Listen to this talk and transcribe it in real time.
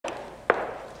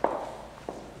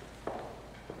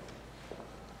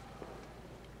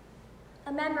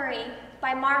A Memory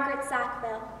by Margaret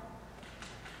Sackville.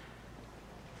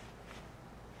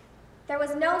 There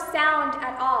was no sound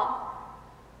at all,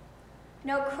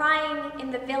 no crying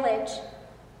in the village,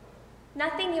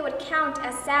 nothing you would count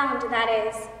as sound, that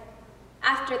is,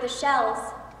 after the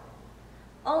shells.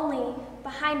 Only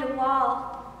behind a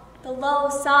wall, the low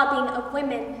sobbing of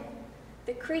women,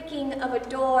 the creaking of a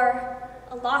door,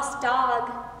 a lost dog,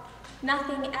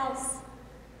 nothing else.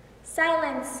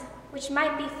 Silence which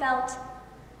might be felt,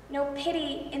 no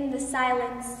pity in the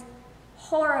silence,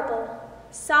 horrible,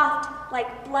 soft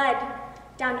like blood,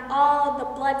 down all the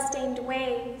blood-stained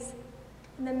ways.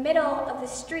 In the middle of the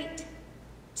street,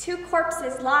 2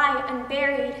 corpses lie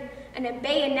unburied, and a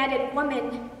bayoneted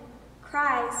woman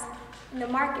cries in the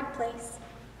marketplace.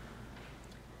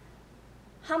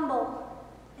 Humble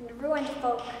and ruined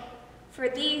folk, for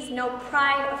these no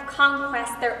pride of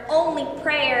conquest, their only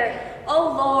prayer,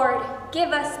 O Lord, give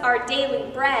us our daily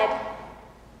bread.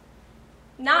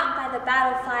 Not by the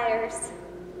battle fires,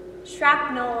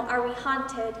 shrapnel are we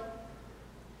haunted.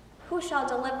 Who shall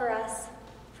deliver us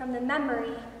from the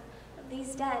memory of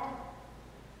these dead?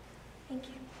 Thank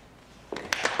you.